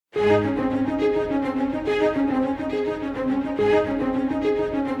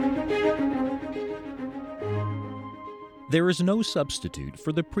There is no substitute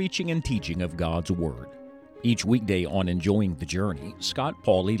for the preaching and teaching of God's Word. Each weekday on Enjoying the Journey, Scott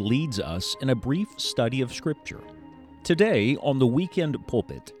Pauley leads us in a brief study of Scripture. Today, on the Weekend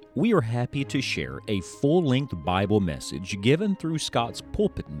Pulpit, we are happy to share a full-length Bible message given through Scott's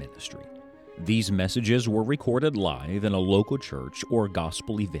pulpit ministry. These messages were recorded live in a local church or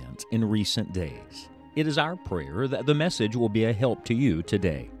gospel event in recent days. It is our prayer that the message will be a help to you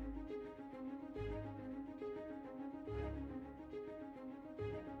today.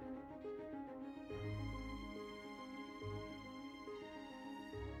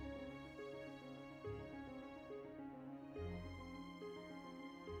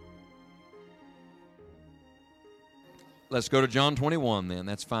 Let's go to John 21 then.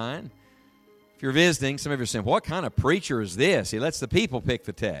 That's fine. If you're visiting, some of you are saying, what kind of preacher is this? He lets the people pick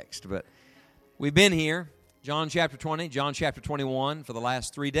the text. But we've been here, John chapter 20, John chapter 21, for the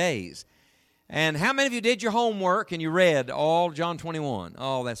last 3 days. And how many of you did your homework and you read all John 21?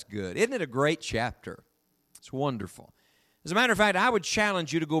 Oh, that's good. Isn't it a great chapter? It's wonderful. As a matter of fact, I would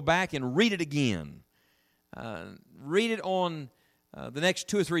challenge you to go back and read it again. Read it on the next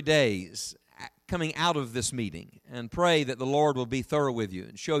 2 or 3 days coming out of this meeting, and pray that the Lord will be thorough with you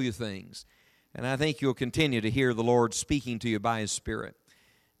and show you things. And I think you'll continue to hear the Lord speaking to you by His Spirit.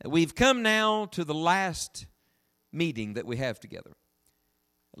 We've come now to the last meeting that we have together,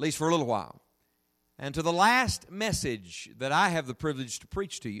 at least for a little while, and to the last message that I have the privilege to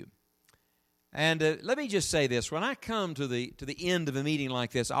preach to you. And let me just say this. When I come to the end of a meeting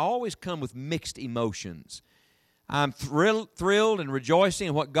like this, I always come with mixed emotions. I'm thrilled and rejoicing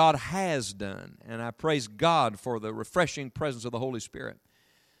in what God has done, and I praise God for the refreshing presence of the Holy Spirit.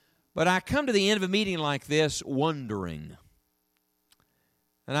 But I come to the end of a meeting like this wondering.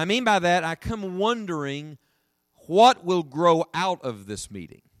 And I mean by that, I come wondering what will grow out of this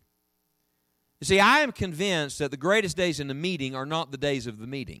meeting. You see, I am convinced that the greatest days in the meeting are not the days of the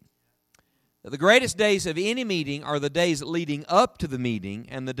meeting. That the greatest days of any meeting are the days leading up to the meeting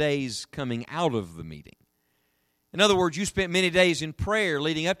and the days coming out of the meeting. In other words, you spent many days in prayer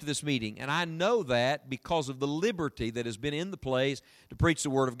leading up to this meeting, and I know that because of the liberty that has been in the place to preach the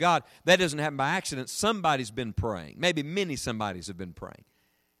Word of God. That doesn't happen by accident. Somebody's been praying. Maybe many somebodies have been praying.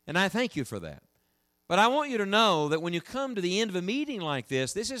 And I thank you for that. But I want you to know that when you come to the end of a meeting like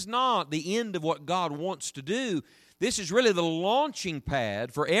this is not the end of what God wants to do. This is really the launching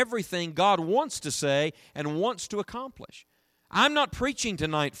pad for everything God wants to say and wants to accomplish. I'm not preaching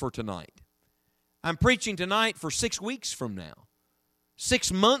tonight for tonight. I'm preaching tonight for 6 weeks from now,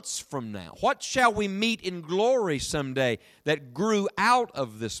 6 months from now. What shall we meet in glory someday that grew out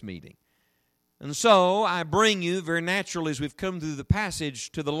of this meeting? And so I bring you very naturally as we've come through the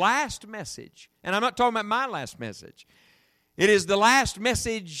passage to the last message. And I'm not talking about my last message. It is the last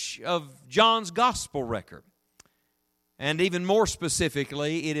message of John's gospel record. And even more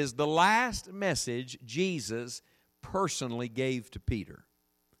specifically, it is the last message Jesus personally gave to Peter.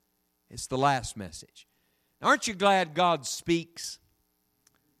 It's the last message. Aren't you glad God speaks?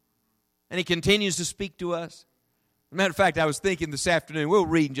 And He continues to speak to us? As a matter of fact, I was thinking this afternoon, we'll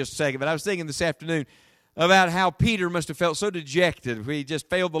read in just a second, but I was thinking this afternoon about how Peter must have felt so dejected. He just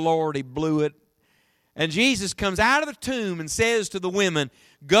failed the Lord, he blew it. And Jesus comes out of the tomb and says to the women,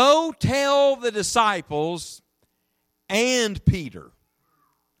 "Go tell the disciples and Peter."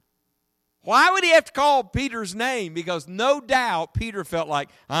 Why would He have to call Peter's name? Because no doubt Peter felt like,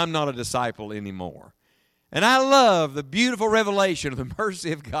 I'm not a disciple anymore. And I love the beautiful revelation of the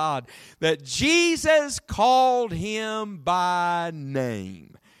mercy of God that Jesus called him by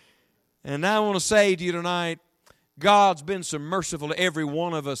name. And I want to say to you tonight, God's been so merciful to every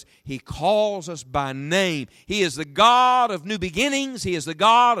one of us. He calls us by name. He is the God of new beginnings. He is the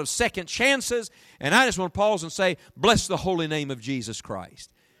God of second chances. And I just want to pause and say, bless the holy name of Jesus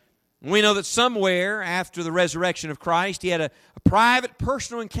Christ. We know that somewhere after the resurrection of Christ, He had a private,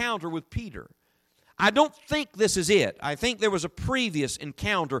 personal encounter with Peter. I don't think this is it. I think there was a previous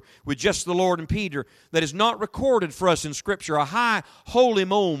encounter with just the Lord and Peter that is not recorded for us in Scripture, a high, holy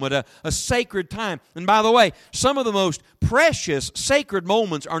moment, a sacred time. And by the way, some of the most precious, sacred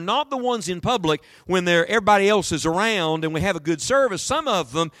moments are not the ones in public when everybody else is around and we have a good service. Some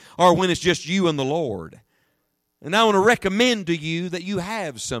of them are when it's just you and the Lord. And I want to recommend to you that you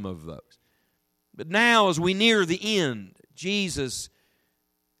have some of those. But now as we near the end, Jesus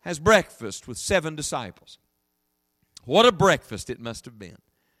has breakfast with 7 disciples. What a breakfast it must have been.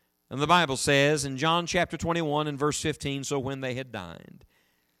 And the Bible says in John chapter 21 and verse 15, so when they had dined,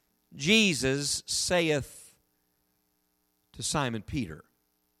 Jesus saith to Simon Peter.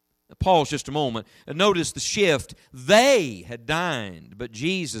 Now, pause just a moment and notice the shift. They had dined, but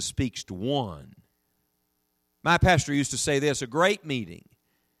Jesus speaks to one. My pastor used to say this: a great meeting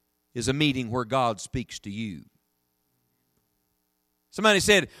is a meeting where God speaks to you. Somebody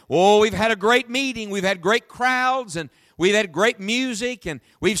said, "Oh, we've had a great meeting. We've had great crowds, and we've had great music, and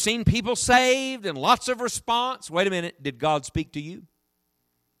we've seen people saved, and lots of response." Wait a minute. Did God speak to you?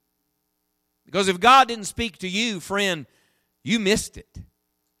 Because if God didn't speak to you, friend, you missed it.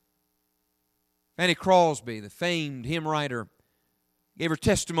 Fanny Crosby, the famed hymn writer, gave her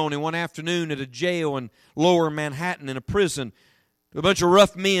testimony one afternoon at a jail in lower Manhattan, in a prison, to a bunch of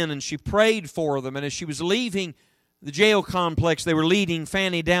rough men, and she prayed for them. And as she was leaving the jail complex, they were leading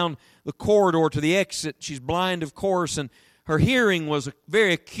Fanny down the corridor to the exit. She's blind, of course, and her hearing was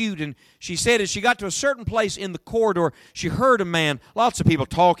very acute. And she said as she got to a certain place in the corridor, she heard a man, lots of people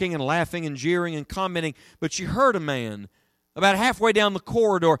talking and laughing and jeering and commenting, but she heard a man about halfway down the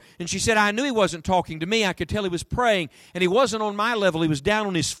corridor, and she said, "I knew he wasn't talking to me. I could tell he was praying, and he wasn't on my level. He was down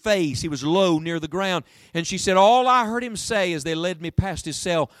on his face. He was low near the ground." And she said, "All I heard him say as they led me past his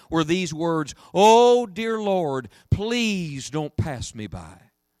cell were these words: 'Oh, dear Lord, please don't pass me by.'"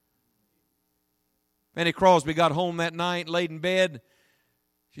 Fanny Crosby got home that night, laid in bed.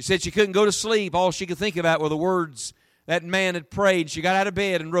 She said she couldn't go to sleep. All she could think about were the words that man had prayed. She got out of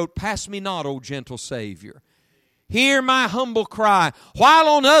bed and wrote, "Pass me not, O gentle Savior. Hear my humble cry. While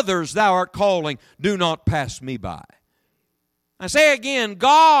on others thou art calling, do not pass me by." I say again,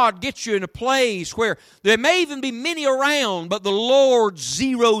 God gets you in a place where there may even be many around, but the Lord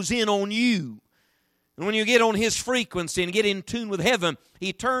zeroes in on you. And when you get on His frequency and get in tune with heaven,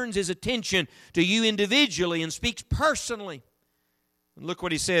 He turns His attention to you individually and speaks personally. And look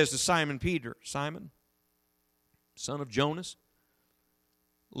what He says to Simon Peter. "Simon, son of Jonas,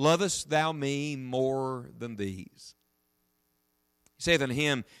 lovest thou me more than these?" He saith unto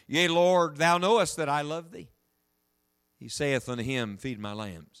him, "Yea, Lord, thou knowest that I love thee." He saith unto him, "Feed my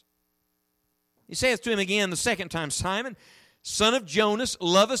lambs." He saith to him again the second time, "Simon, son of Jonas,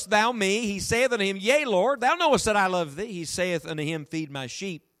 lovest thou me?" He saith unto him, "Yea, Lord, thou knowest that I love thee." He saith unto him, "Feed my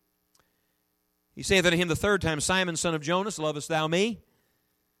sheep." He saith unto him the third time, "Simon, son of Jonas, lovest thou me?"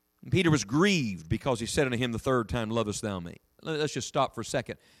 And Peter was grieved because he said unto him the third time, "Lovest thou me?" Let's just stop for a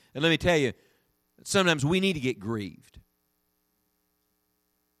second. And let me tell you, sometimes we need to get grieved.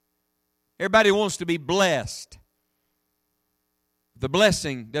 Everybody wants to be blessed. The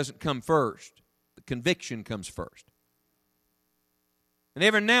blessing doesn't come first. The conviction comes first. And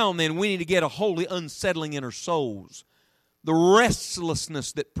every now and then we need to get a holy unsettling in our souls. The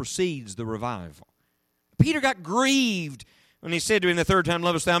restlessness that precedes the revival. Peter got grieved when he said to him the third time,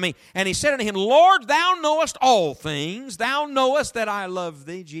 "Lovest thou me?" And he said unto him, "Lord, thou knowest all things. Thou knowest that I love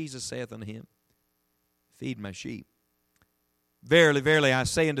thee." Jesus saith unto him, "Feed my sheep. Verily, verily, I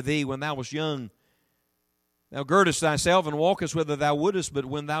say unto thee, when thou wast young, thou girdest thyself and walkest whither thou wouldest, but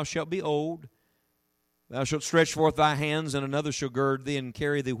when thou shalt be old, thou shalt stretch forth thy hands, and another shall gird thee and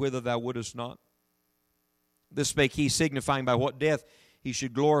carry thee whither thou wouldest not." This spake he, signifying by what death he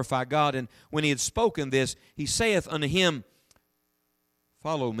should glorify God. And when he had spoken this, he saith unto him,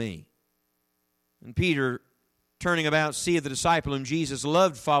 "Follow me." And Peter, turning about, seeth the disciple whom Jesus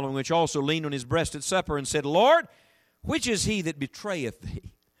loved following, which also leaned on his breast at supper, and said, "Lord, which is he that betrayeth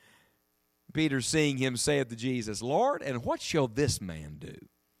thee?" Peter, seeing him, saith to Jesus, "Lord, and what shall this man do?"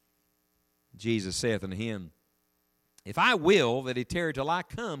 Jesus saith unto him, "If I will that he tarry till I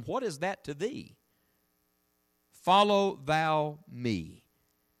come, what is that to thee? Follow thou me."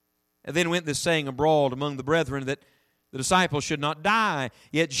 And then went this saying abroad among the brethren, that the disciple should not die.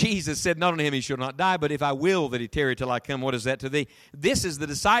 Yet Jesus said not unto him, "He shall not die, but if I will that he tarry till I come, what is that to thee?" This is the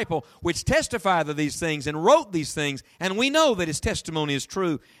disciple which testifieth of these things and wrote these things, and we know that his testimony is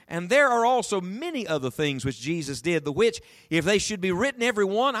true. And there are also many other things which Jesus did, the which, if they should be written every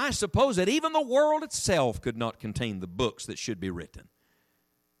one, I suppose that even the world itself could not contain the books that should be written.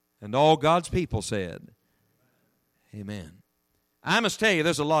 And all God's people said, Amen. I must tell you,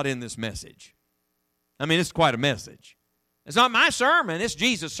 there's a lot in this message. I mean, it's quite a message. It's not my sermon. It's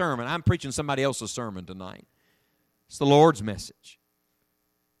Jesus' sermon. I'm preaching somebody else's sermon tonight. It's the Lord's message.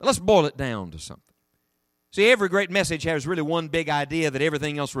 But let's boil it down to something. See, every great message has really one big idea that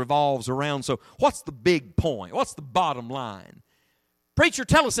everything else revolves around. So what's the big point? What's the bottom line? Preacher,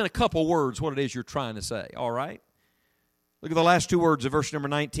 tell us in a couple words what it is you're trying to say, all right? Look at the last two words of verse number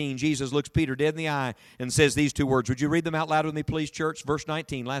 19. Jesus looks Peter dead in the eye and says these two words. Would you read them out loud with me, please, church? Verse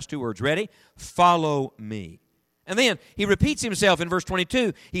 19, last two words. Ready? Follow me. And then he repeats himself in verse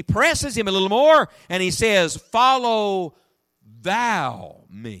 22. He presses him a little more, and he says, "Follow thou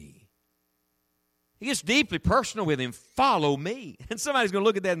me." He gets deeply personal with him. Follow me. And somebody's going to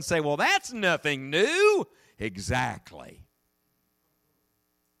look at that and say, "Well, that's nothing new." Exactly.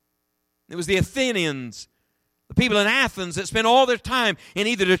 It was the Athenians The people in Athens that spend all their time in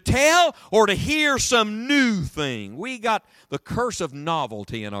either to tell or to hear some new thing. We got the curse of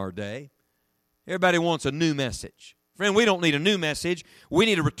novelty in our day. Everybody wants a new message. Friend, we don't need a new message. We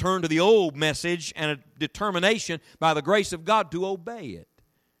need to return to the old message and a determination by the grace of God to obey it.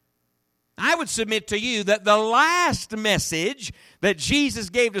 I would submit to you that the last message that Jesus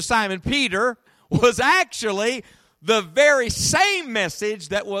gave to Simon Peter was actually the very same message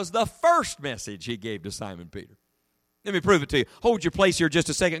that was the first message he gave to Simon Peter. Let me prove it to you. Hold your place here just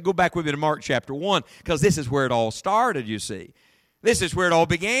a second. Go back with me to Mark chapter 1, because this is where it all started, you see. This is where it all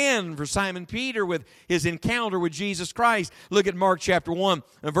began for Simon Peter with his encounter with Jesus Christ. Look at Mark chapter 1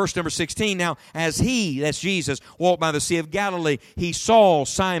 and verse number 16. Now, as he, that's Jesus, walked by the Sea of Galilee, he saw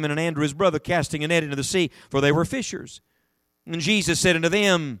Simon and Andrew his brother casting a net into the sea, for they were fishers. And Jesus said unto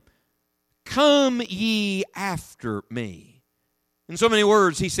them, Come ye after me. In so many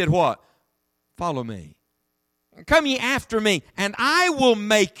words, he said what? Follow me. Come ye after me, and I will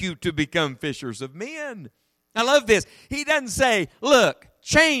make you to become fishers of men. I love this. He doesn't say, look,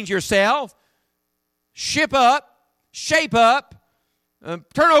 change yourself, ship up, shape up,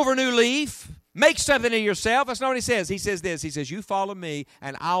 turn over a new leaf, make something of yourself. That's not what he says. He says this. He says, you follow me,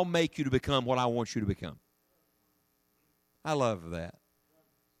 and I'll make you to become what I want you to become. I love that.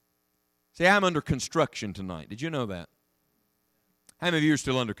 See, I'm under construction tonight. Did you know that? How many of you are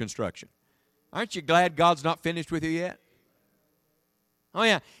still under construction? Aren't you glad God's not finished with you yet? Oh,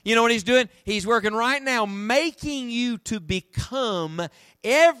 yeah. You know what He's doing? He's working right now, making you to become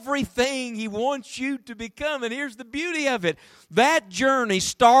everything He wants you to become. And here's the beauty of it. That journey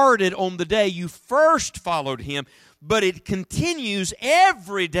started on the day you first followed Him, but it continues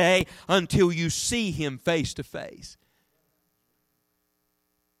every day until you see Him face to face.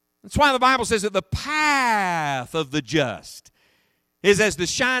 That's why the Bible says that the path of the just is as the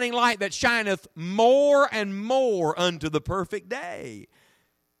shining light that shineth more and more unto the perfect day.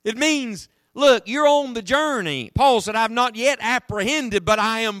 It means, look, you're on the journey. Paul said, I've not yet apprehended, but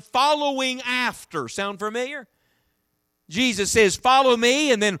I am following after. Sound familiar? Jesus says, follow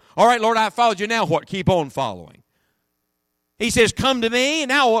me, and then, all right, Lord, I followed you. Now what? Keep on following. He says, come to me, and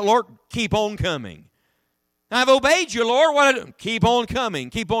now what, Lord? Keep on coming. I've obeyed you, Lord. What I do? Keep on coming.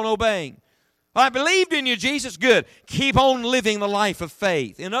 Keep on obeying. I believed in you, Jesus. Good. Keep on living the life of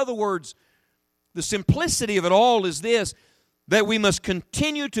faith. In other words, the simplicity of it all is this, that we must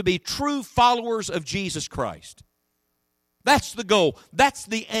continue to be true followers of Jesus Christ. That's the goal. That's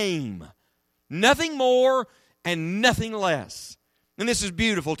the aim. Nothing more and nothing less. And this is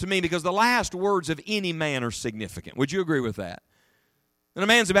beautiful to me because the last words of any man are significant. Would you agree with that? When a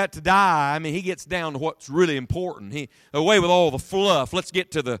man's about to die, I mean, he gets down to what's really important. He away with all the fluff. Let's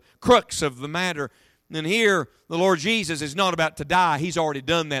get to the crux of the matter. And here, the Lord Jesus is not about to die. He's already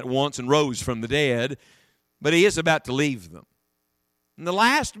done that once and rose from the dead. But He is about to leave them. And the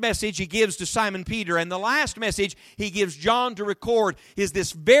last message He gives to Simon Peter and the last message He gives John to record is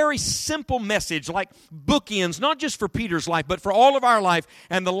this very simple message, like bookends, not just for Peter's life, but for all of our life.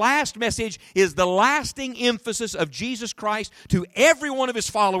 And the last message is the lasting emphasis of Jesus Christ to every one of His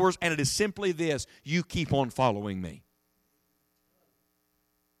followers, and it is simply this: you keep on following me.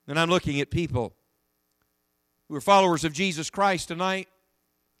 And I'm looking at people who are followers of Jesus Christ tonight,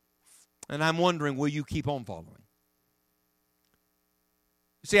 and I'm wondering, will you keep on following?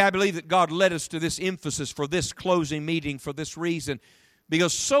 See, I believe that God led us to this emphasis for this closing meeting for this reason,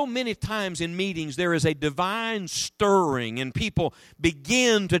 because so many times in meetings there is a divine stirring and people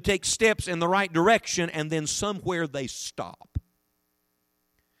begin to take steps in the right direction and then somewhere they stop.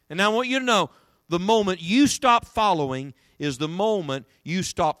 And now I want you to know, the moment you stop following is the moment you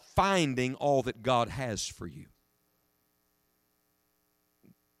stop finding all that God has for you.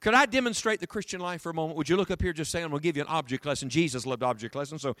 Could I demonstrate the Christian life for a moment? Would you look up here just saying, I'm going to give you an object lesson. Jesus loved object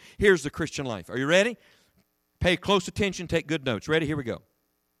lessons, so here's the Christian life. Are you ready? Pay close attention, take good notes. Ready? Here we go.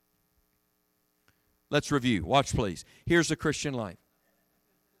 Let's review. Watch, please. Here's the Christian life.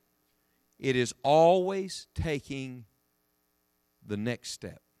 It is always taking the next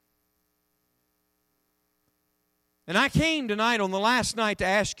step. And I came tonight on the last night to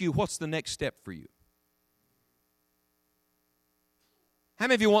ask you, what's the next step for you? How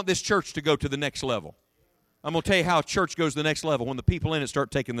many of you want this church to go to the next level? I'm going to tell you how a church goes to the next level when the people in it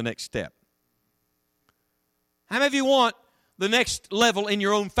start taking the next step. How many of you want the next level in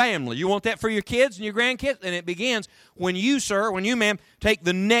your own family? You want that for your kids and your grandkids? And it begins when you, sir, when you, ma'am, take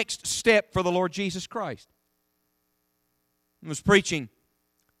the next step for the Lord Jesus Christ. I was preaching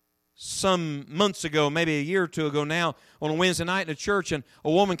some months ago, maybe a year or two ago now, on a Wednesday night in a church, and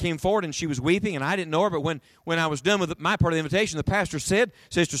a woman came forward and she was weeping, and I didn't know her, but when I was done with my part of the invitation, the pastor said,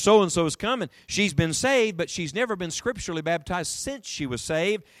 Sister so-and-so is coming. She's been saved, but she's never been scripturally baptized since she was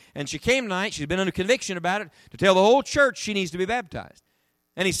saved, and she came tonight, she's been under conviction about it, to tell the whole church she needs to be baptized.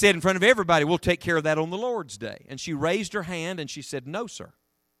 And he said in front of everybody, we'll take care of that on the Lord's Day. And she raised her hand and she said, no, sir.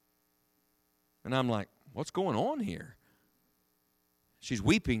 And I'm like, what's going on here? She's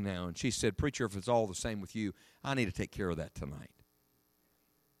weeping now, and she said, Preacher, if it's all the same with you, I need to take care of that tonight.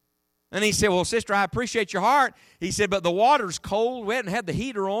 And he said, well, sister, I appreciate your heart. He said, but the water's cold. We hadn't had the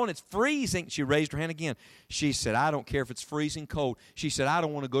heater on. It's freezing. She raised her hand again. She said, I don't care if it's freezing cold. She said, I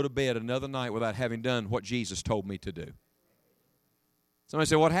don't want to go to bed another night without having done what Jesus told me to do. Somebody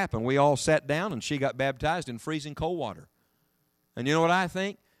said, what happened? We all sat down, and she got baptized in freezing cold water. And you know what I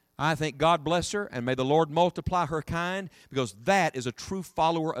think? I think God bless her, and may the Lord multiply her kind, because that is a true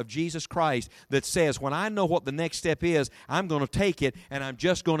follower of Jesus Christ that says, when I know what the next step is, I'm going to take it, and I'm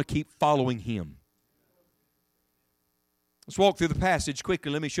just going to keep following Him. Let's walk through the passage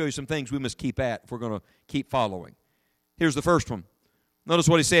quickly. Let me show you some things we must keep at if we're going to keep following. Here's the first one. Notice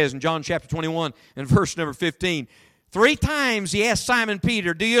what he says in John chapter 21 and verse number 15. 3 times he asked Simon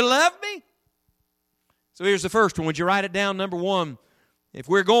Peter, do you love me? So here's the first one. Would you write it down? Number 1. If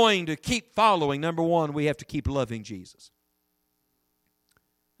we're going to keep following, number 1, we have to keep loving Jesus.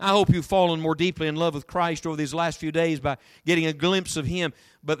 I hope you've fallen more deeply in love with Christ over these last few days by getting a glimpse of Him.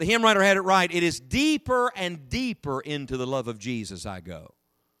 But the hymn writer had it right. It is deeper and deeper into the love of Jesus I go.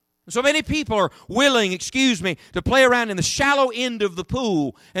 So many people are willing, to play around in the shallow end of the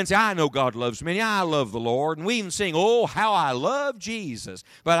pool and say, I know God loves me, I love the Lord. And we even sing, oh, how I love Jesus.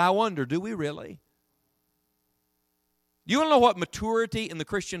 But I wonder, do we really? You want to know what maturity in the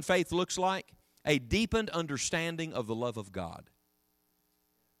Christian faith looks like? A deepened understanding of the love of God.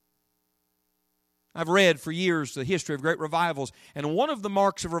 I've read for years the history of great revivals, and one of the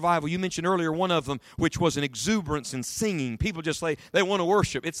marks of revival, you mentioned earlier one of them, which was an exuberance in singing. People just they want to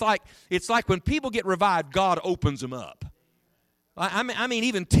worship. It's like when people get revived, God opens them up. I mean,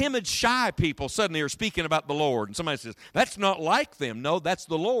 even timid, shy people suddenly are speaking about the Lord, and somebody says, that's not like them. No, that's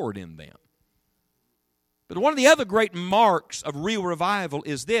the Lord in them. But one of the other great marks of real revival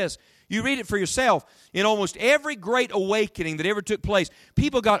is this. You read it for yourself. In almost every great awakening that ever took place,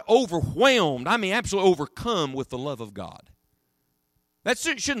 people got overwhelmed, absolutely overcome with the love of God. That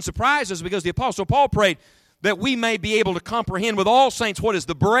shouldn't surprise us, because the Apostle Paul prayed that we may be able to comprehend with all saints what is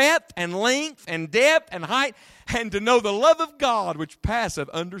the breadth and length and depth and height, and to know the love of God which passeth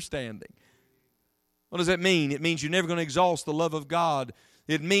understanding. What does that mean? It means you're never going to exhaust the love of God.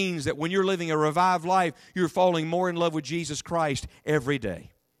 It means that when you're living a revived life, you're falling more in love with Jesus Christ every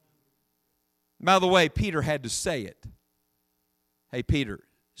day. By the way, Peter had to say it. Hey, Peter,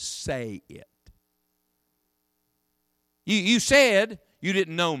 say it. You said you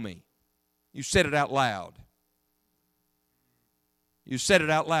didn't know me. You said it out loud. You said it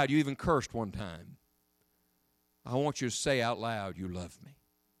out loud. You even cursed one time. I want you to say out loud, you love me.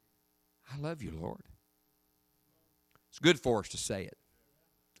 I love you, Lord. It's good for us to say it.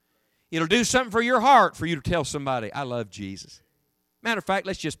 It'll do something for your heart for you to tell somebody, I love Jesus. Matter of fact,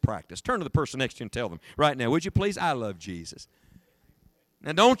 let's just practice. Turn to the person next to you and tell them right now, would you please? I love Jesus.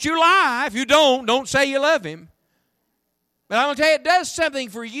 Now, don't you lie. If you don't say you love Him. But I'm going to tell you, it does something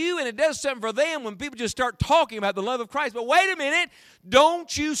for you and it does something for them when people just start talking about the love of Christ. But wait a minute.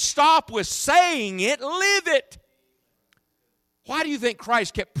 Don't you stop with saying it. Live it. Why do you think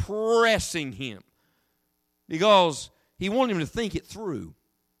Christ kept pressing him? Because He wanted him to think it through.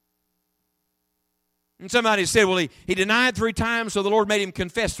 And somebody said, well, he denied 3 times, so the Lord made him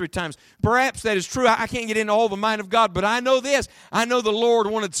confess 3 times. Perhaps that is true. I can't get into all the mind of God, but I know this. I know the Lord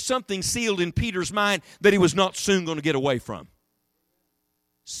wanted something sealed in Peter's mind that he was not soon going to get away from.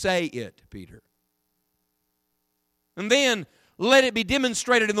 Say it, Peter. And then let it be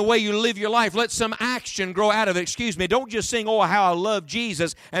demonstrated in the way you live your life. Let some action grow out of it. Don't just sing, oh, how I love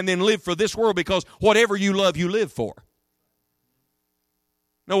Jesus, and then live for this world, because whatever you love, you live for.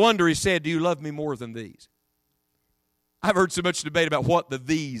 No wonder he said, do you love me more than these? I've heard so much debate about what the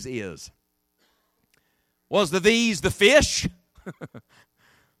these is. Was the these the fish?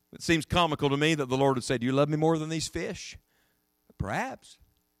 It seems comical to me that the Lord would say, do you love me more than these fish? Perhaps.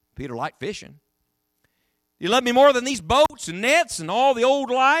 Peter liked fishing. Do you love me more than these boats and nets and all the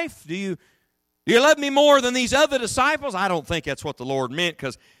old life? Do you love me more than these other disciples? I don't think that's what the Lord meant,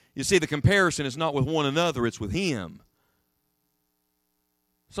 because you see, the comparison is not with one another, it's with Him.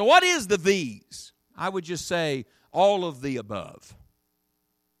 So what is the these? I would just say all of the above.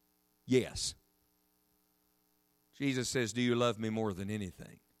 Yes. Jesus says, do you love me more than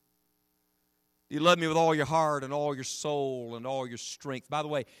anything? You love me with all your heart and all your soul and all your strength. By the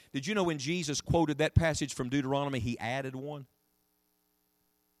way, did you know when Jesus quoted that passage from Deuteronomy, he added one?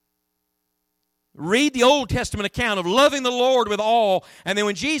 Read the Old Testament account of loving the Lord with all, and then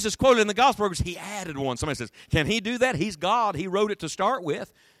when Jesus quoted in the Gospel, he added one. Somebody says, can he do that? He's God. He wrote it to start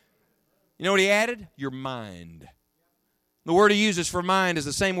with. You know what he added? Your mind. The word he uses for mind is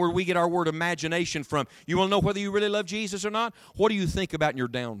the same word we get our word imagination from. You want to know whether you really love Jesus or not? What do you think about in your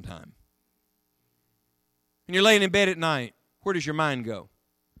downtime? When you're laying in bed at night, where does your mind go?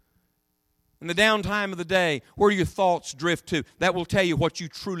 In the downtime of the day, where do your thoughts drift to? That will tell you what you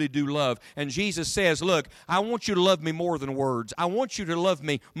truly do love. And Jesus says, look, I want you to love me more than words. I want you to love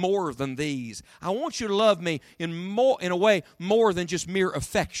me more than these. I want you to love me in a way more than just mere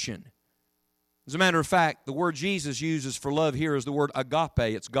affection. As a matter of fact, the word Jesus uses for love here is the word agape.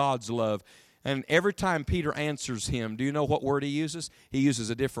 It's God's love. And every time Peter answers him, do you know what word he uses? He uses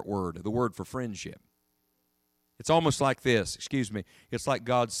a different word, the word for friendship. It's almost like this, It's like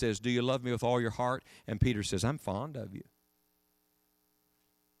God says, do you love me with all your heart? And Peter says, I'm fond of you.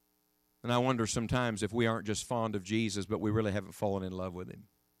 And I wonder sometimes if we aren't just fond of Jesus, but we really haven't fallen in love with him.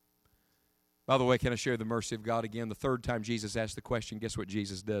 By the way, can I share the mercy of God again? The third time Jesus asked the question, guess what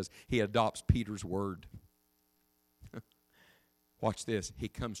Jesus does? He adopts Peter's word. Watch this. He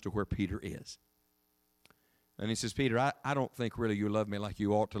comes to where Peter is. And he says, Peter, I don't think really you love me like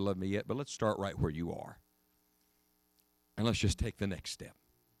you ought to love me yet, but let's start right where you are. And let's just take the next step.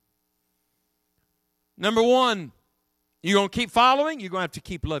 Number one, you're going to keep following, you're going to have to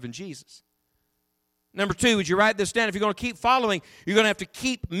keep loving Jesus. Number two, would you write this down? If you're going to keep following, you're going to have to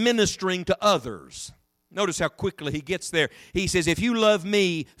keep ministering to others. Notice how quickly he gets there. He says, if you love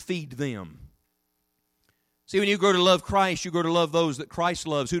me, feed them. See, when you grow to love Christ, you grow to love those that Christ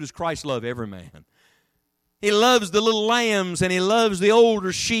loves. Who does Christ love? Every man. He loves the little lambs and he loves the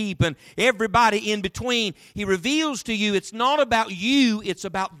older sheep and everybody in between. He reveals to you it's not about you, it's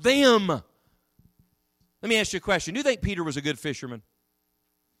about them. Let me ask you a question. Do you think Peter was a good fisherman?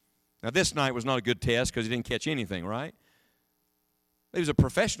 Now, this night was not a good test because he didn't catch anything, right? He was a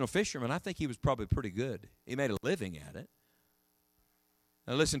professional fisherman. I think he was probably pretty good. He made a living at it.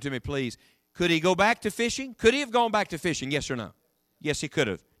 Now, listen to me, please. Could he go back to fishing? Could he have gone back to fishing, yes or no? Yes, he could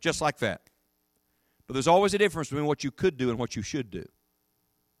have, just like that. But there's always a difference between what you could do and what you should do.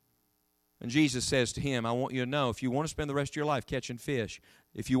 And Jesus says to him, I want you to know, if you want to spend the rest of your life catching fish,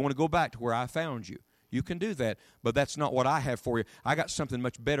 if you want to go back to where I found you, you can do that, but that's not what I have for you. I got something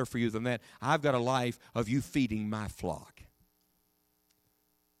much better for you than that. I've got a life of you feeding my flock.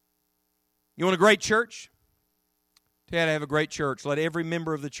 You want a great church? Tell you how to have a great church. Let every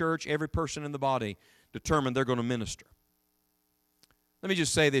member of the church, every person in the body, determine they're going to minister. Let me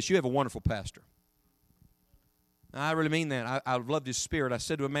just say this. You have a wonderful pastor. I really mean that. I loved his spirit. I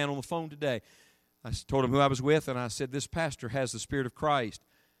said to a man on the phone today, I told him who I was with, and I said, this pastor has the Spirit of Christ.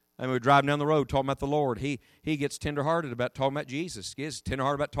 And we were driving down the road talking about the Lord. He gets tenderhearted about talking about Jesus. He gets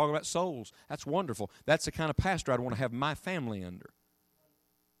tenderhearted about talking about souls. That's wonderful. That's the kind of pastor I'd want to have my family under.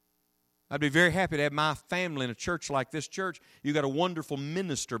 I'd be very happy to have my family in a church like this church. You've got a wonderful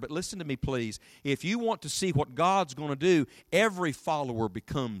minister. But listen to me, please. If you want to see what God's going to do, every follower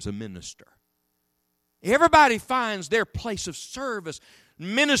becomes a minister. Everybody finds their place of service,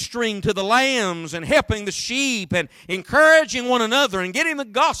 ministering to the lambs and helping the sheep and encouraging one another and getting the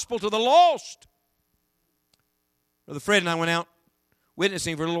gospel to the lost. Brother Fred and I went out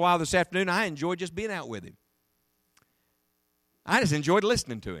witnessing for a little while this afternoon. I enjoyed just being out with him. I just enjoyed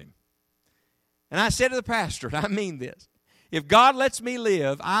listening to him. And I said to the pastor, and I mean this, if God lets me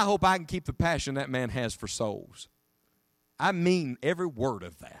live, I hope I can keep the passion that man has for souls. I mean every word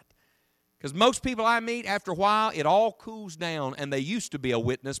of that. Because most people I meet, after a while, it all cools down, and they used to be a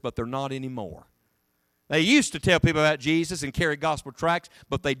witness, but they're not anymore. They used to tell people about Jesus and carry gospel tracts,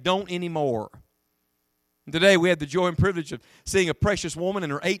 but they don't anymore. And today we had the joy and privilege of seeing a precious woman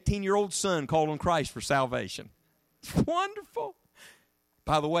and her 18-year-old son called on Christ for salvation. It's wonderful.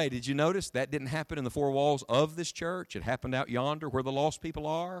 By the way, did you notice that didn't happen in the four walls of this church? It happened out yonder where the lost people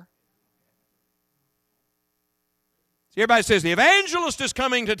are. See, everybody says the evangelist is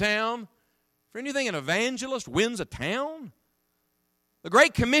coming to town. For anything, an evangelist wins a town? The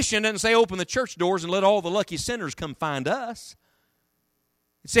Great Commission doesn't say open the church doors and let all the lucky sinners come find us.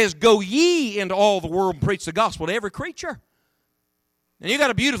 It says, go ye into all the world and preach the gospel to every creature. And you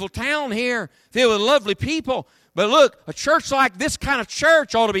got a beautiful town here filled with lovely people. But look, a church like this kind of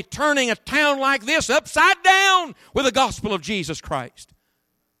church ought to be turning a town like this upside down with the gospel of Jesus Christ.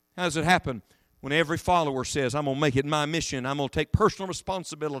 How does it happen? When every follower says, I'm going to make it my mission, I'm going to take personal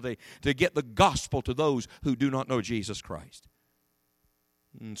responsibility to get the gospel to those who do not know Jesus Christ.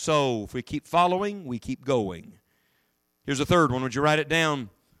 And so, if we keep following, we keep going. Here's a third one. Would you write it down?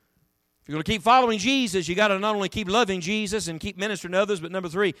 If you're going to keep following Jesus, you got to not only keep loving Jesus and keep ministering to others, but number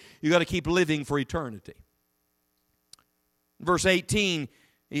 3, you got to keep living for eternity. Verse 18,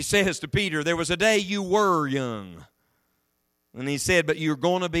 he says to Peter, there was a day you were young. And he said, but you're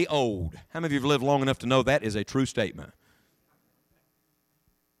going to be old. How many of you have lived long enough to know that is a true statement?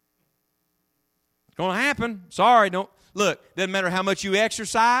 It's going to happen. Sorry, don't. Look, doesn't matter how much you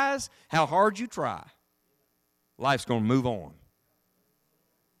exercise, how hard you try. Life's going to move on.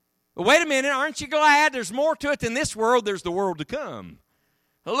 But wait a minute, aren't you glad there's more to it than this world? There's the world to come.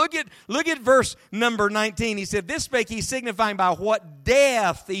 Look at verse number 19. He said, this spake he signifying by what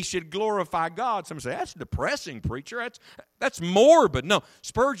death he should glorify God. Some say, that's depressing, preacher. That's morbid. No,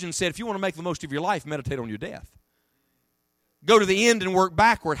 Spurgeon said, if you want to make the most of your life, meditate on your death. Go to the end and work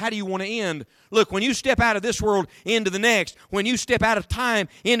backward. How do you want to end? Look, when you step out of this world into the next, when you step out of time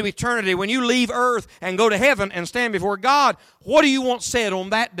into eternity, when you leave earth and go to heaven and stand before God, what do you want said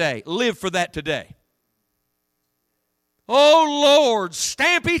on that day? Live for that today. Oh, Lord,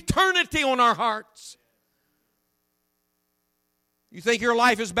 stamp eternity on our hearts. You think your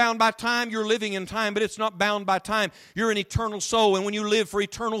life is bound by time? You're living in time, but it's not bound by time. You're an eternal soul, and when you live for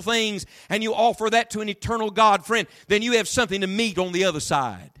eternal things and you offer that to an eternal God, friend, then you have something to meet on the other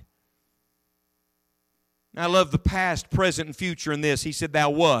side. I love the past, present, and future in this. He said, thou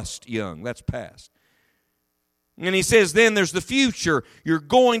wast young. That's past. And he says, then there's the future. You're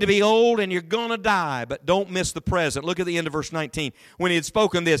going to be old and you're going to die, but don't miss the present. Look at the end of verse 19. When he had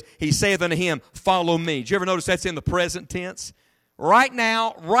spoken this, he saith unto him, follow me. Did you ever notice that's in the present tense? Right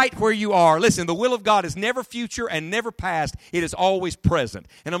now, right where you are. Listen, the will of God is never future and never past. It is always present.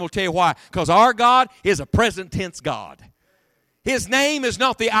 And I'm going to tell you why. Because our God is a present tense God. His name is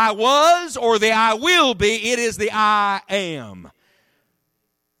not the I was or the I will be. It is the I am.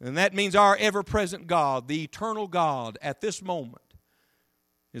 And that means our ever-present God, the eternal God, at this moment,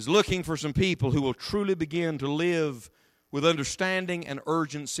 is looking for some people who will truly begin to live with understanding and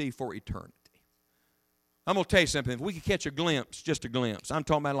urgency for eternity. I'm going to tell you something. If we could catch a glimpse, just a glimpse, I'm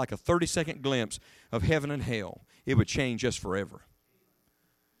talking about like a 30-second glimpse of heaven and hell, it would change us forever.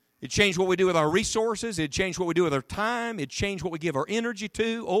 It'd change what we do with our resources. It'd change what we do with our time. It'd change what we give our energy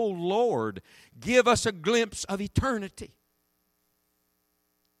to. Oh, Lord, give us a glimpse of eternity.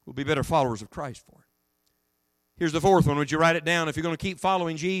 We'll be better followers of Christ for it. Here's the fourth one. Would you write it down? If you're going to keep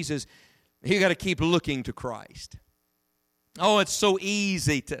following Jesus, you got to keep looking to Christ. Oh, it's so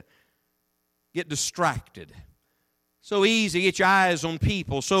easy to get distracted. So easy to get your eyes on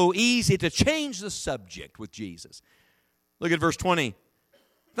people. So easy to change the subject with Jesus. Look at verse 20.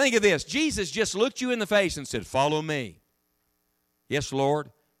 Think of this. Jesus just looked you in the face and said, follow me. Yes,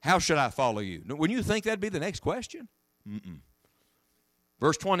 Lord. How should I follow you? Wouldn't you think that'd be the next question?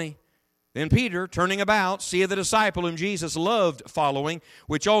 Verse 20. Then Peter, turning about, seeth the disciple whom Jesus loved following,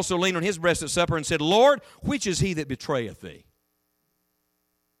 which also leaned on his breast at supper, and said, Lord, which is he that betrayeth thee?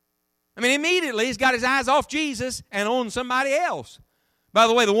 I mean, immediately he's got his eyes off Jesus and on somebody else. By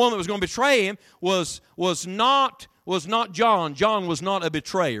the way, the one that was going to betray him was not John. John was not a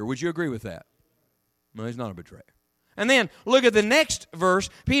betrayer. Would you agree with that? No, he's not a betrayer. And then look at the next verse.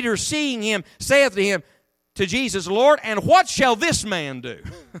 Peter, seeing him, saith to him, to Jesus, Lord, and what shall this man do?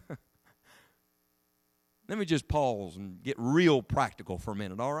 Let me just pause and get real practical for a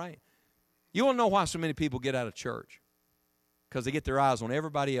minute, all right? You want to know why so many people get out of church? Because they get their eyes on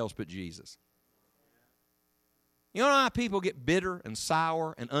everybody else but Jesus. You know how people get bitter and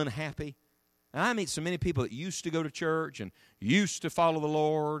sour and unhappy? And I meet so many people that used to go to church and used to follow the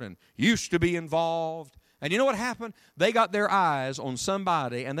Lord and used to be involved. And you know what happened? They got their eyes on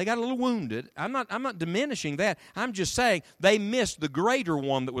somebody and they got a little wounded. I'm not diminishing that. I'm just saying they missed the greater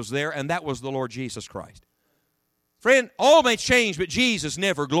one that was there, and that was the Lord Jesus Christ. Friend, all may change, but Jesus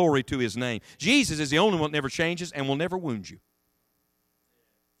never. Glory to his name. Jesus is the only one that never changes and will never wound you.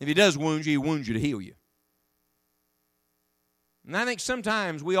 If he does wound you, he wounds you to heal you. And I think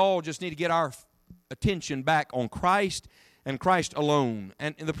sometimes we all just need to get our attention back on Christ and Christ alone.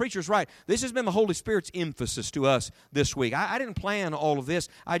 And the preacher's right. This has been the Holy Spirit's emphasis to us this week. I didn't plan all of this.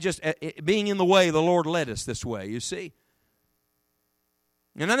 I just, being in the way, the Lord led us this way, you see.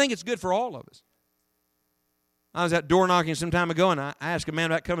 And I think it's good for all of us. I was out door knocking some time ago, and I asked a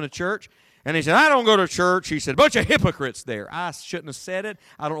man about coming to church. And he said, I don't go to church. He said, a bunch of hypocrites there. I shouldn't have said it.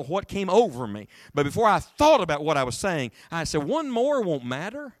 I don't know what came over me. But before I thought about what I was saying, I said, one more won't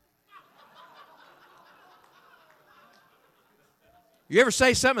matter. You ever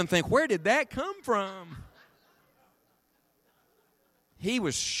say something and think, where did that come from? He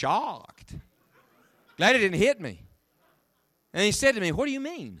was shocked. Glad it didn't hit me. And he said to me, what do you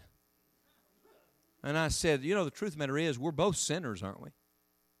mean? And I said, the truth of the matter is, we're both sinners, aren't we?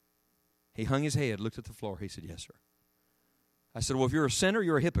 He hung his head, looked at the floor. He said, yes, sir. I said, well, if you're a sinner,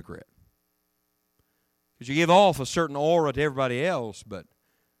 you're a hypocrite. Because you give off a certain aura to everybody else, but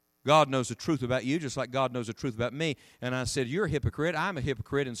God knows the truth about you just like God knows the truth about me. And I said, you're a hypocrite. I'm a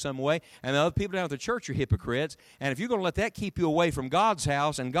hypocrite in some way. And the other people down at the church are hypocrites. And if you're going to let that keep you away from God's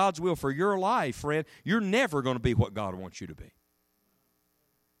house and God's will for your life, friend, you're never going to be what God wants you to be.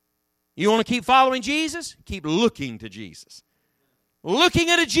 You want to keep following Jesus? Keep looking to Jesus. Looking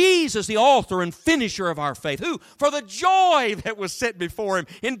at a Jesus, the author and finisher of our faith, who, for the joy that was set before him,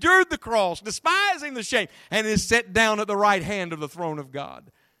 endured the cross, despising the shame, and is set down at the right hand of the throne of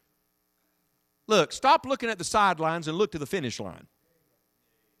God. Look, stop looking at the sidelines and look to the finish line.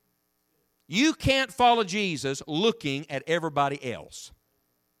 You can't follow Jesus looking at everybody else.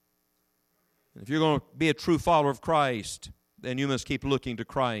 If you're going to be a true follower of Christ, then you must keep looking to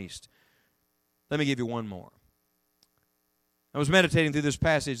Christ. Let me give you one more. I was meditating through this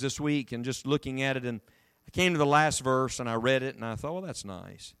passage this week and just looking at it, and I came to the last verse and I read it and I thought, well, that's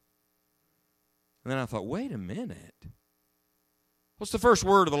nice. And then I thought, wait a minute. What's the first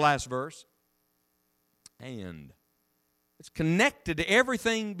word of the last verse? And. It's connected to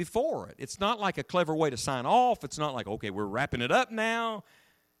everything before it. It's not like a clever way to sign off. It's not like, okay, we're wrapping it up now.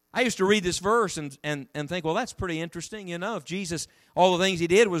 I used to read this verse and think, well, that's pretty interesting. If Jesus, all the things he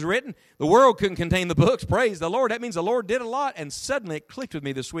did was written, the world couldn't contain the books. Praise the Lord. That means the Lord did a lot. And suddenly it clicked with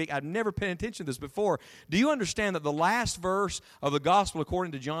me this week. I've never paid attention to this before. Do you understand that the last verse of the gospel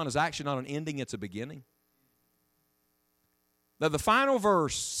according to John is actually not an ending, it's a beginning? That the final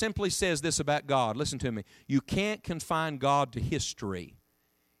verse simply says this about God. Listen to me. You can't confine God to history.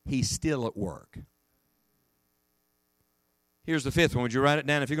 He's still at work. Here's the fifth one. Would you write it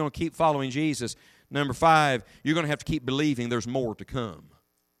down? If you're going to keep following Jesus, number 5, you're going to have to keep believing there's more to come.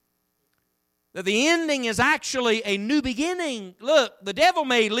 That the ending is actually a new beginning. Look, the devil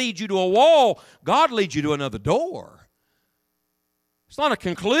may lead you to a wall. God leads you to another door. It's not a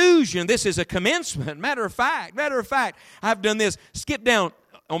conclusion. This is a commencement. Matter of fact, I've done this. Skip down.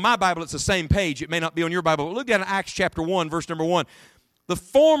 On my Bible, it's the same page. It may not be on your Bible. But look down at Acts chapter 1, verse number 1. The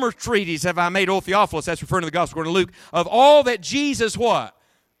former treatise have I made, O Theophilus, that's referring to the gospel according to Luke, of all that Jesus what?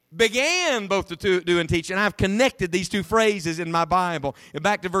 Began both to do and teach. And I've connected these two phrases in my Bible. And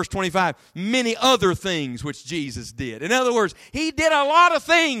back to verse 25, many other things which Jesus did. In other words, he did a lot of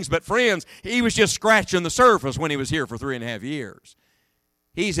things, but friends, he was just scratching the surface when he was here for 3.5 years.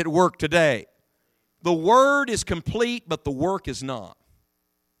 He's at work today. The word is complete, but the work is not.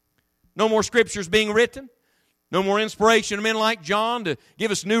 No more scriptures being written. No more inspiration of men like John to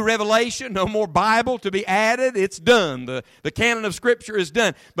give us new revelation. No more Bible to be added. It's done. The canon of Scripture is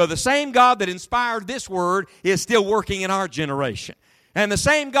done. But the same God that inspired this word is still working in our generation. And the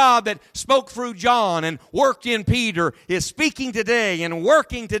same God that spoke through John and worked in Peter is speaking today and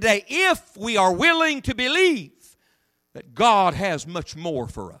working today if we are willing to believe that God has much more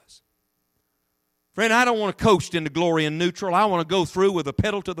for us. Friend, I don't want to coast into glory and neutral. I want to go through with the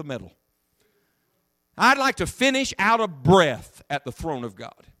pedal to the metal. I'd like to finish out of breath at the throne of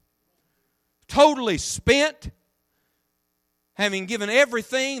God. Totally spent, having given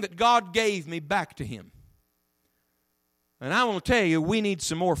everything that God gave me back to Him. And I want to tell you, we need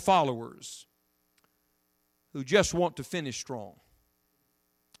some more followers who just want to finish strong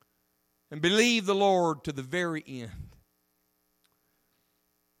and believe the Lord to the very end.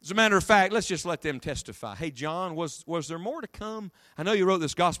 As a matter of fact, let's just let them testify. Hey, John, was there more to come? I know you wrote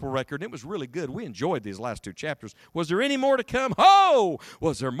this gospel record, and it was really good. We enjoyed these last 2 chapters. Was there any more to come? Oh,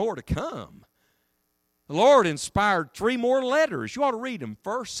 was there more to come? The Lord inspired 3 more letters. You ought to read them,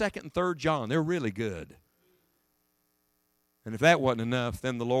 1st, 2nd, and 3rd John. They're really good. And if that wasn't enough,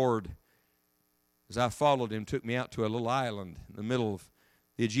 then the Lord, as I followed Him, took me out to a little island in the middle of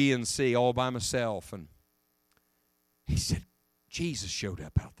the Aegean Sea all by myself. And He said, Jesus showed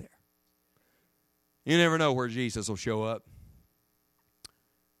up out there. You never know where Jesus will show up.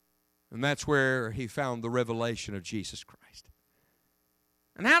 And that's where He found the revelation of Jesus Christ.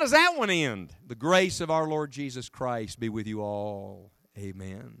 And how does that one end? The grace of our Lord Jesus Christ be with you all.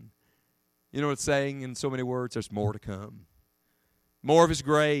 Amen. You know what it's saying in so many words? There's more to come. More of His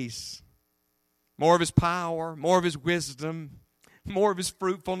grace. More of His power. More of His wisdom. More of His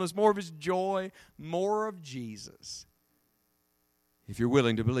fruitfulness. More of His joy. More of Jesus. If you're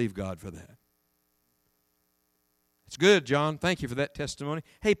willing to believe God for that. It's good, John. Thank you for that testimony.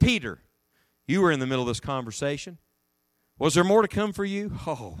 Hey, Peter, you were in the middle of this conversation. Was there more to come for you?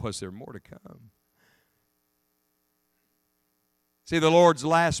 Oh, was there more to come? See, the Lord's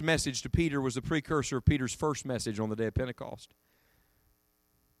last message to Peter was the precursor of Peter's first message on the day of Pentecost.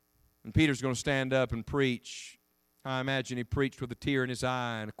 And Peter's going to stand up and preach. I imagine he preached with a tear in his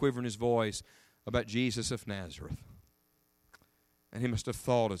eye and a quiver in his voice about Jesus of Nazareth. And he must have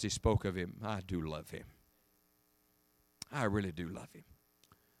thought as he spoke of him, I do love him. I really do love him.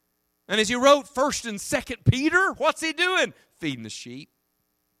 And as he wrote 1st and 2nd Peter, what's he doing? Feeding the sheep.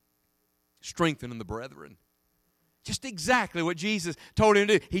 Strengthening the brethren. Just exactly what Jesus told him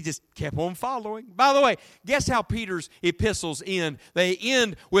to do. He just kept on following. By the way, guess how Peter's epistles end? They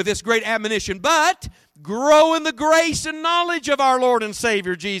end with this great admonition, but grow in the grace and knowledge of our Lord and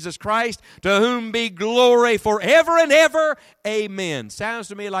Savior Jesus Christ, to whom be glory forever and ever. Amen. Sounds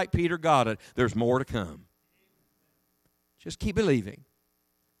to me like Peter got it. There's more to come. Just keep believing.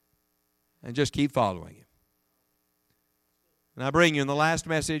 And just keep following Him. And I bring you in the last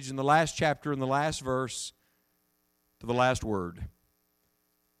message, in the last chapter, in the last verse, to the last word.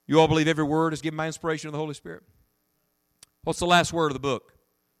 You all believe every word is given by inspiration of the Holy Spirit? What's the last word of the book?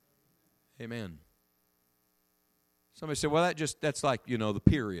 Amen. Somebody said, well, that's like, the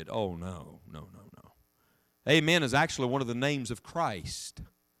period. Oh, no. Amen is actually one of the names of Christ.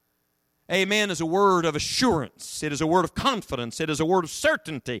 Amen is a word of assurance. It is a word of confidence. It is a word of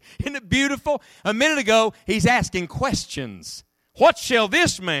certainty. Isn't it beautiful? A minute ago, he's asking questions. What shall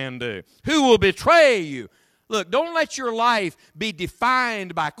this man do? Who will betray you? Look, don't let your life be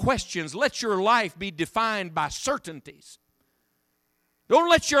defined by questions. Let your life be defined by certainties. Don't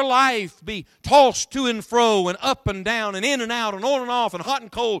let your life be tossed to and fro and up and down and in and out and on and off and hot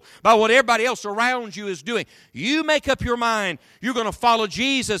and cold by what everybody else around you is doing. You make up your mind you're going to follow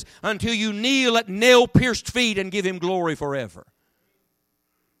Jesus until you kneel at nail-pierced feet and give Him glory forever.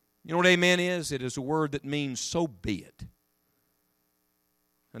 You know what amen is? It is a word that means so be it.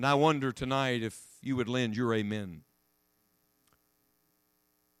 And I wonder tonight if you would lend your amen.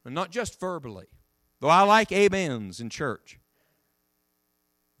 And not just verbally, though I like amens in church.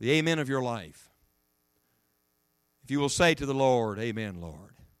 The amen of your life. If you will say to the Lord, amen,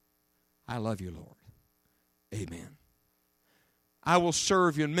 Lord. I love you, Lord. Amen. I will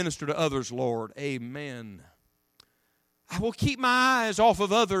serve you and minister to others, Lord. Amen. I will keep my eyes off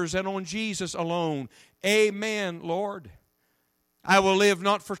of others and on Jesus alone. Amen, Lord. I will live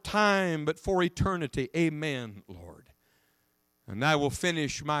not for time, but for eternity. Amen, Lord. And I will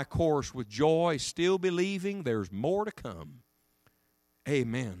finish my course with joy, still believing there's more to come.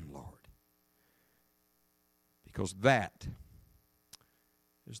 Amen, Lord. Because that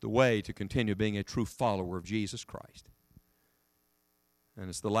is the way to continue being a true follower of Jesus Christ. And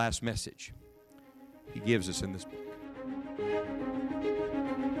it's the last message He gives us in this book.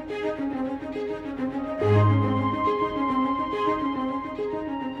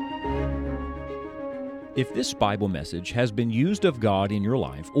 If this Bible message has been used of God in your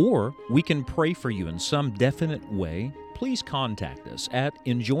life, or we can pray for you in some definite way, please contact us at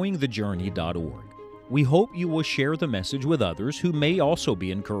enjoyingthejourney.org. We hope you will share the message with others who may also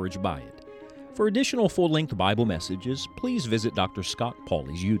be encouraged by it. For additional full-length Bible messages, please visit Dr. Scott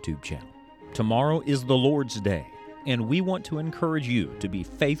Pauley's YouTube channel. Tomorrow is the Lord's Day, and we want to encourage you to be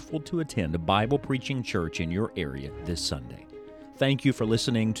faithful to attend a Bible preaching church in your area this Sunday. Thank you for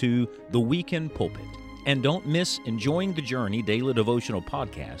listening to The Weekend Pulpit. And don't miss Enjoying the Journey Daily Devotional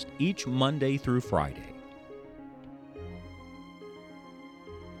Podcast each Monday through Friday.